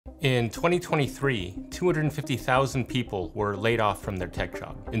In 2023, 250,000 people were laid off from their tech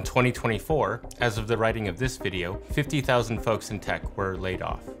job. In 2024, as of the writing of this video, 50,000 folks in tech were laid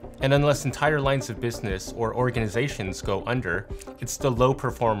off. And unless entire lines of business or organizations go under, it's the low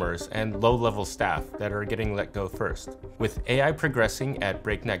performers and low-level staff that are getting let go first. With AI progressing at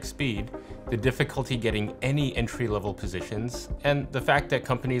breakneck speed, the difficulty getting any entry-level positions, and the fact that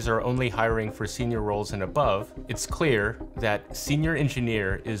companies are only hiring for senior roles and above, it's clear that senior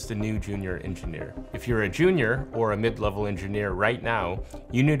engineer is the new junior engineer. If you're a junior or a mid-level engineer right now,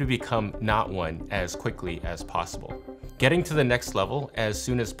 you need to become not one as quickly as possible. Getting to the next level as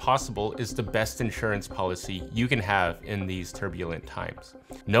soon as possible is the best insurance policy you can have in these turbulent times.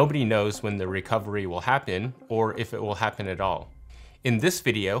 Nobody knows when the recovery will happen or if it will happen at all. In this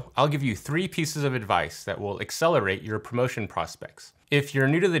video, I'll give you 3 pieces of advice that will accelerate your promotion prospects. If you're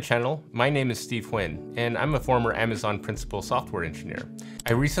new to the channel, my name is Steve Huynh, and I'm a former Amazon principal software engineer.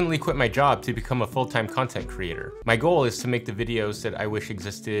 I recently quit my job to become a full-time content creator. My goal is to make the videos that I wish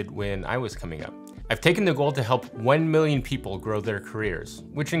existed when I was coming up. I've taken the goal to help 1 million people grow their careers,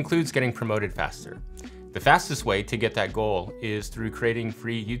 which includes getting promoted faster. The fastest way to get that goal is through creating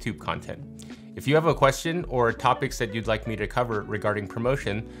free YouTube content. If you have a question or topics that you'd like me to cover regarding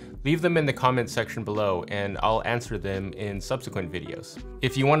promotion, leave them in the comment section below and I'll answer them in subsequent videos.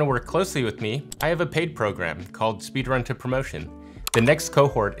 If you want to work closely with me, I have a paid program called Speedrun to Promotion. The next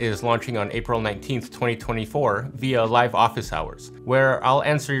cohort is launching on April 19th, 2024 via live office hours, where I'll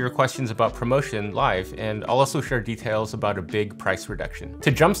answer your questions about promotion live and I'll also share details about a big price reduction. To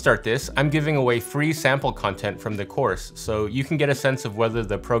jumpstart this, I'm giving away free sample content from the course so you can get a sense of whether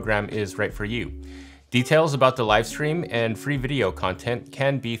the program is right for you. Details about the live stream and free video content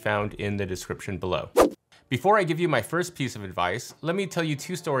can be found in the description below. Before I give you my first piece of advice, let me tell you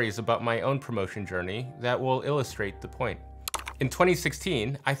 2 stories about my own promotion journey that will illustrate the point. In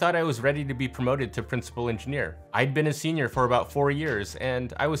 2016, I thought I was ready to be promoted to principal engineer. I'd been a senior for about 4 years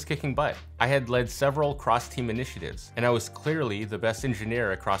and I was kicking butt. I had led several cross-team initiatives and I was clearly the best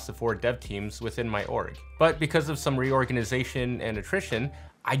engineer across the 4 dev teams within my org. But because of some reorganization and attrition,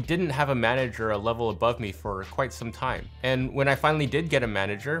 I didn't have a manager a level above me for quite some time. And when I finally did get a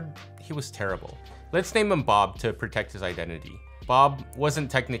manager, he was terrible. Let's name him Bob to protect his identity. Bob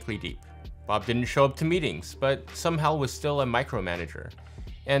wasn't technically deep. Bob didn't show up to meetings, but somehow was still a micromanager.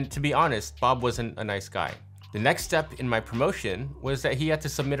 And to be honest, Bob wasn't a nice guy. The next step in my promotion was that he had to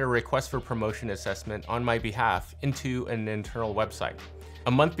submit a request for promotion assessment on my behalf into an internal website.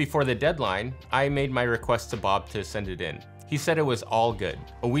 A month before the deadline, I made my request to Bob to send it in. He said it was all good.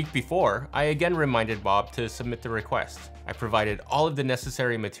 A week before, I again reminded Bob to submit the request. I provided all of the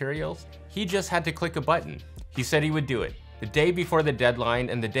necessary materials. He just had to click a button. He said he would do it. The day before the deadline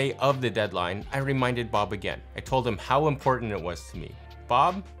and the day of the deadline, I reminded Bob again. I told him how important it was to me.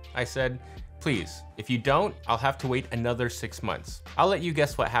 Bob, I said, please, if you don't, I'll have to wait another 6 months. I'll let you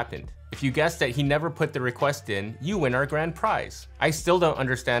guess what happened. If you guessed that he never put the request in, you win our grand prize. I still don't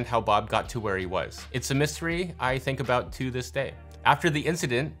understand how Bob got to where he was. It's a mystery I think about to this day. After the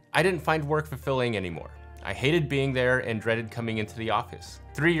incident, I didn't find work fulfilling anymore. I hated being there and dreaded coming into the office.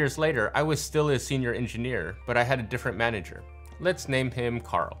 3 years later, I was still a senior engineer, but I had a different manager. Let's name him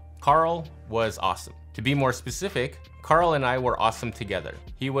Carl. Carl was awesome. To be more specific, Carl and I were awesome together.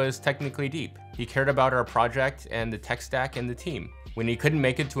 He was technically deep. He cared about our project and the tech stack and the team. When he couldn't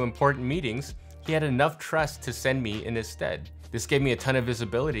make it to important meetings, he had enough trust to send me in his stead. This gave me a ton of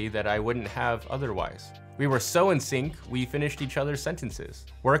visibility that I wouldn't have otherwise. We were so in sync, we finished each other's sentences.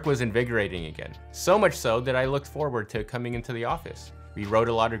 Work was invigorating again. So much so that I looked forward to coming into the office. We wrote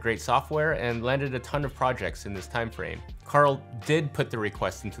a lot of great software and landed a ton of projects in this time frame. Carl did put the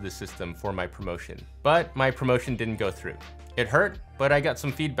request into the system for my promotion, but my promotion didn't go through. It hurt, but I got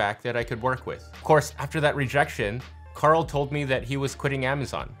some feedback that I could work with. Of course, after that rejection, Carl told me that he was quitting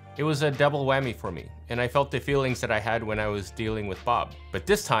Amazon. It was a double whammy for me, and I felt the feelings that I had when I was dealing with Bob. But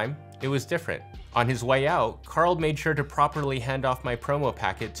this time, it was different. On his way out, Carl made sure to properly hand off my promo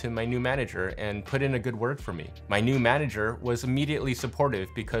packet to my new manager and put in a good word for me. My new manager was immediately supportive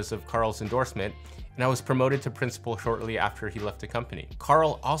because of Carl's endorsement, and I was promoted to principal shortly after he left the company.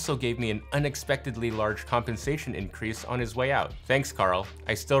 Carl also gave me an unexpectedly large compensation increase on his way out. Thanks, Carl.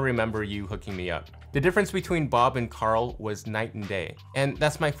 I still remember you hooking me up. The difference between Bob and Carl was night and day. And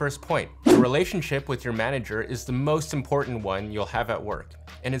that's my first point. The relationship with your manager is the most important one you'll have at work.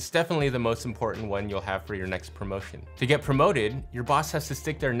 and it's definitely the most important one you'll have for your next promotion. To get promoted, your boss has to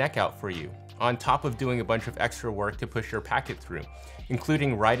stick their neck out for you, on top of doing a bunch of extra work to push your packet through,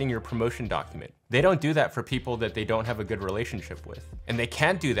 including writing your promotion document. They don't do that for people that they don't have a good relationship with, and they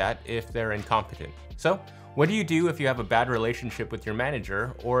can't do that if they're incompetent. So, what do you do if you have a bad relationship with your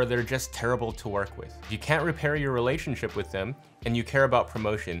manager or they're just terrible to work with? If you can't repair your relationship with them and you care about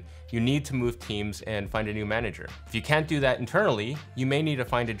promotion, you need to move teams and find a new manager. If you can't do that internally, you may need to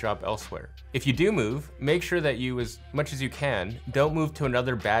find a job elsewhere. If you do move, make sure that you, as much as you can, don't move to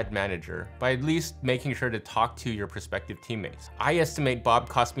another bad manager by at least making sure to talk to your prospective teammates. I estimate Bob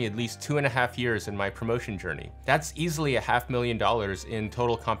cost me at least 2.5 years in my promotion journey. That's easily $500,000 in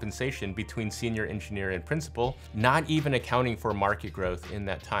total compensation between senior engineer and principal, not even accounting for market growth in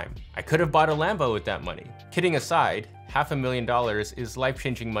that time. I could have bought a Lambo with that money. Kidding aside, $500,000 is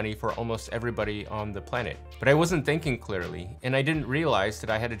life-changing money for almost everybody on the planet. But I wasn't thinking clearly, and I didn't realize that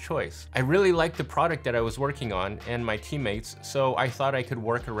I had a choice. I really liked the product that I was working on and my teammates, so I thought I could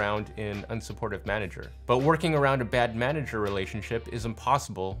work around an unsupportive manager. But working around a bad manager relationship is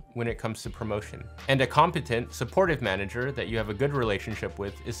impossible when it comes to promotion. And a competent, supportive manager that you have a good relationship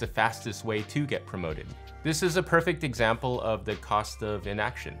with is the fastest way to get promoted. This is a perfect example of the cost of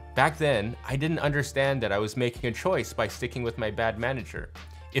inaction. Back then, I didn't understand that I was making a choice by sticking with my bad manager.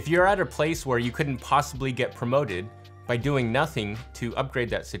 If you're at a place where you couldn't possibly get promoted, by doing nothing to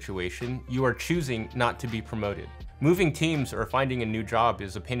upgrade that situation, you are choosing not to be promoted. Moving teams or finding a new job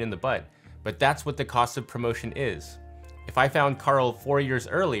is a pain in the butt, but that's what the cost of promotion is. If I found Carl 4 years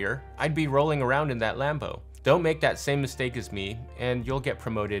earlier, I'd be rolling around in that Lambo. Don't make that same mistake as me, and you'll get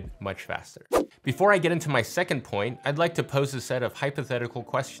promoted much faster. Before I get into my second point, I'd like to pose a set of hypothetical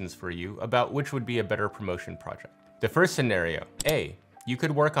questions for you about which would be a better promotion project. The first scenario, A, you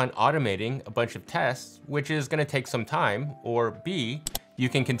could work on automating a bunch of tests, which is going to take some time, or B, you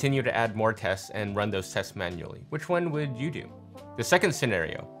can continue to add more tests and run those tests manually. Which one would you do? The second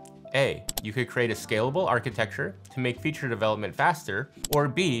scenario, A, you could create a scalable architecture to make feature development faster, or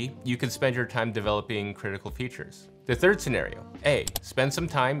B, you could spend your time developing critical features. The third scenario, A, spend some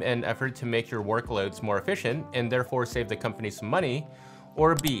time and effort to make your workloads more efficient and therefore save the company some money,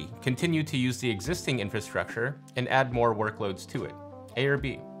 or B, continue to use the existing infrastructure and add more workloads to it. A or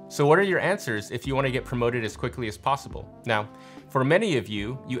B? So what are your answers if you want to get promoted as quickly as possible? Now, for many of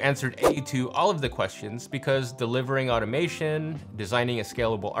you, you answered A to all of the questions because delivering automation, designing a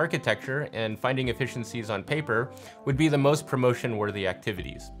scalable architecture, and finding efficiencies on paper would be the most promotion-worthy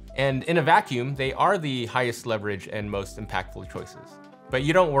activities. And in a vacuum, they are the highest leverage and most impactful choices. But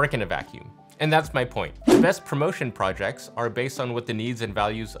you don't work in a vacuum. And that's my point. The best promotion projects are based on what the needs and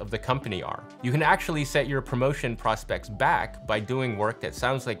values of the company are. You can actually set your promotion prospects back by doing work that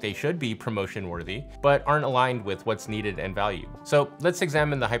sounds like they should be promotion worthy, but aren't aligned with what's needed and valued. So let's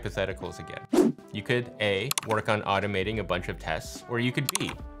examine the hypotheticals again. You could A, work on automating a bunch of tests, or you could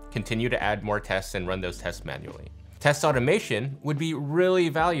B, continue to add more tests and run those tests manually. Test automation would be really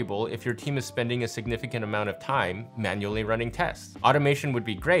valuable if your team is spending a significant amount of time manually running tests. Automation would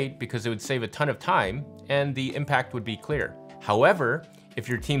be great because it would save a ton of time and the impact would be clear. However, if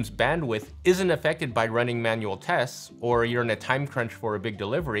your team's bandwidth isn't affected by running manual tests, or you're in a time crunch for a big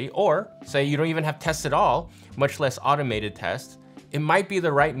delivery, or say you don't even have tests at all, much less automated tests, it might be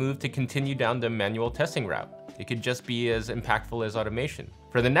the right move to continue down the manual testing route. It could just be as impactful as automation.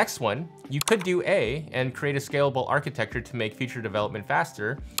 For the next one, you could do A and create a scalable architecture to make feature development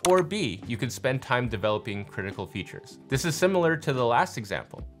faster, or B, you could spend time developing critical features. This is similar to the last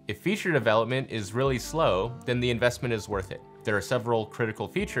example. If feature development is really slow, then the investment is worth it. There are several critical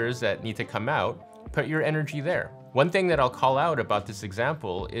features that need to come out. Put your energy there. One thing that I'll call out about this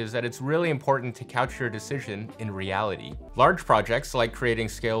example is that it's really important to couch your decision in reality. Large projects like creating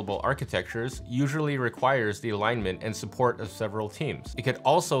scalable architectures usually requires the alignment and support of several teams. It could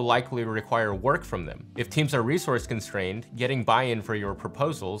also likely require work from them. If teams are resource constrained, getting buy-in for your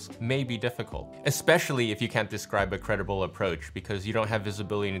proposals may be difficult, especially if you can't describe a credible approach because you don't have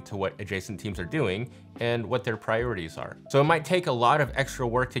visibility into what adjacent teams are doing and what their priorities are. So it might take a lot of extra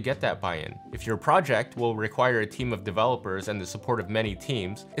work to get that buy-in. If your project will require a team of developers and the support of many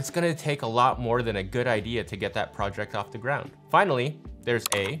teams, it's going to take a lot more than a good idea to get that project off the ground. Finally, there's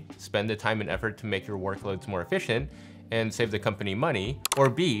A, spend the time and effort to make your workloads more efficient and save the company money, or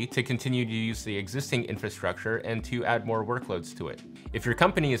B, to continue to use the existing infrastructure and to add more workloads to it. If your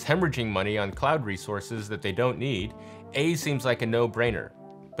company is hemorrhaging money on cloud resources that they don't need, A seems like a no-brainer.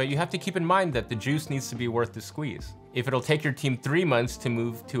 But you have to keep in mind that the juice needs to be worth the squeeze. If it'll take your team 3 months to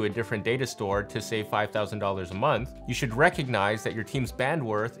move to a different data store to save $5,000 a month, you should recognize that your team's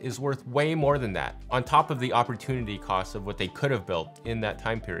bandwidth is worth way more than that, on top of the opportunity cost of what they could have built in that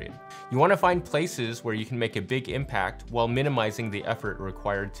time period. You want to find places where you can make a big impact while minimizing the effort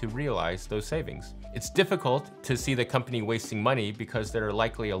required to realize those savings. It's difficult to see the company wasting money because there are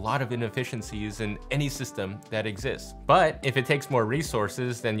likely a lot of inefficiencies in any system that exists. But if it takes more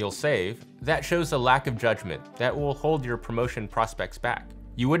resources than you'll save, that shows a lack of judgment that will hold your promotion prospects back.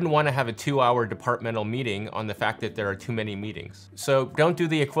 You wouldn't want to have a 2-hour departmental meeting on the fact that there are too many meetings. So don't do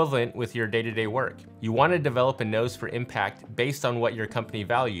the equivalent with your day-to-day work. You want to develop a nose for impact based on what your company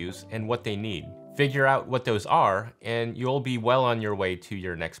values and what they need. Figure out what those are, and you'll be well on your way to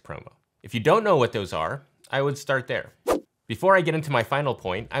your next promo. If you don't know what those are, I would start there. Before I get into my final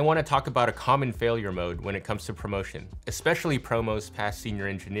point, I want to talk about a common failure mode when it comes to promotion, especially promos past senior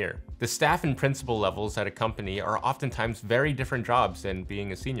engineer. The staff and principal levels at a company are oftentimes very different jobs than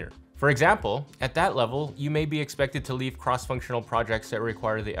being a senior. For example, at that level, you may be expected to lead cross-functional projects that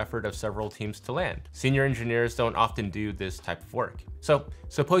require the effort of several teams to land. Senior engineers don't often do this type of work. So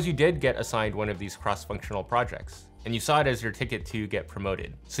suppose you did get assigned one of these cross-functional projects, and you saw it as your ticket to get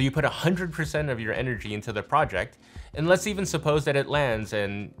promoted. So you put 100% of your energy into the project, and let's even suppose that it lands,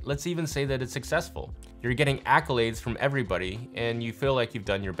 and let's even say that it's successful. You're getting accolades from everybody, and you feel like you've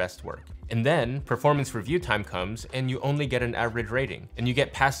done your best work. And then performance review time comes, and you only get an average rating, and you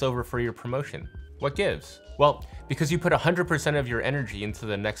get passed over for your promotion. What gives? Well, because you put 100% of your energy into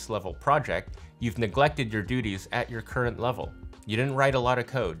the next level project, you've neglected your duties at your current level. You didn't write a lot of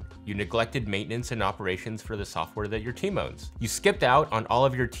code. You neglected maintenance and operations for the software that your team owns. You skipped out on all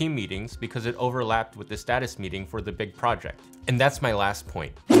of your team meetings because it overlapped with the status meeting for the big project. And that's my last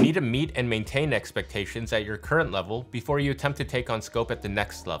point. You need to meet and maintain expectations at your current level before you attempt to take on scope at the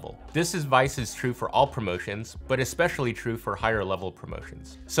next level. This advice is true for all promotions, but especially true for higher level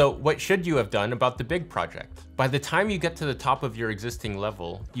promotions. So what should you have done about the big project? By the time you get to the top of your existing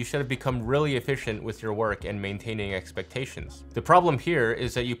level, you should have become really efficient with your work and maintaining expectations. The problem here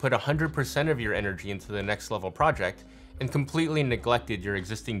is that you put 100% of your energy into the next level project and completely neglected your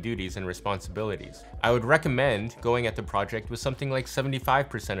existing duties and responsibilities. I would recommend going at the project with something like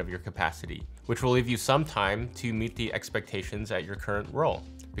 75% of your capacity, which will leave you some time to meet the expectations at your current role.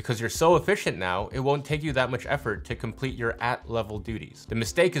 Because you're so efficient now, it won't take you that much effort to complete your at-level duties. The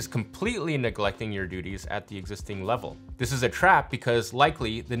mistake is completely neglecting your duties at the existing level. This is a trap because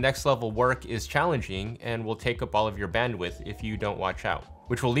likely the next level work is challenging and will take up all of your bandwidth if you don't watch out,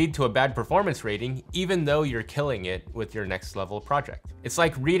 which will lead to a bad performance rating even though you're killing it with your next level project. It's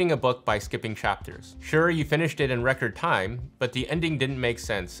like reading a book by skipping chapters. Sure, you finished it in record time, but the ending didn't make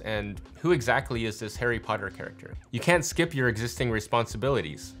sense, and who exactly is this Harry Potter character? You can't skip your existing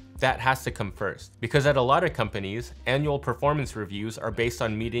responsibilities. That has to come first. Because at a lot of companies, annual performance reviews are based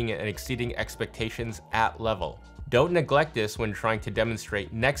on meeting and exceeding expectations at level. Don't neglect this when trying to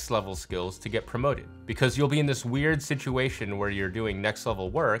demonstrate next level skills to get promoted, because you'll be in this weird situation where you're doing next level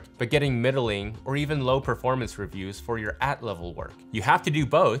work, but getting middling or even low performance reviews for your at level work. You have to do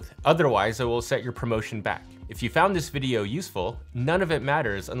both, otherwise it will set your promotion back. If you found this video useful, none of it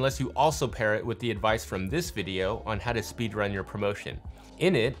matters unless you also pair it with the advice from this video on how to speedrun your promotion.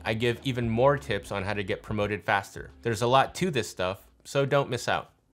 In it, I give even more tips on how to get promoted faster. There's a lot to this stuff, so don't miss out.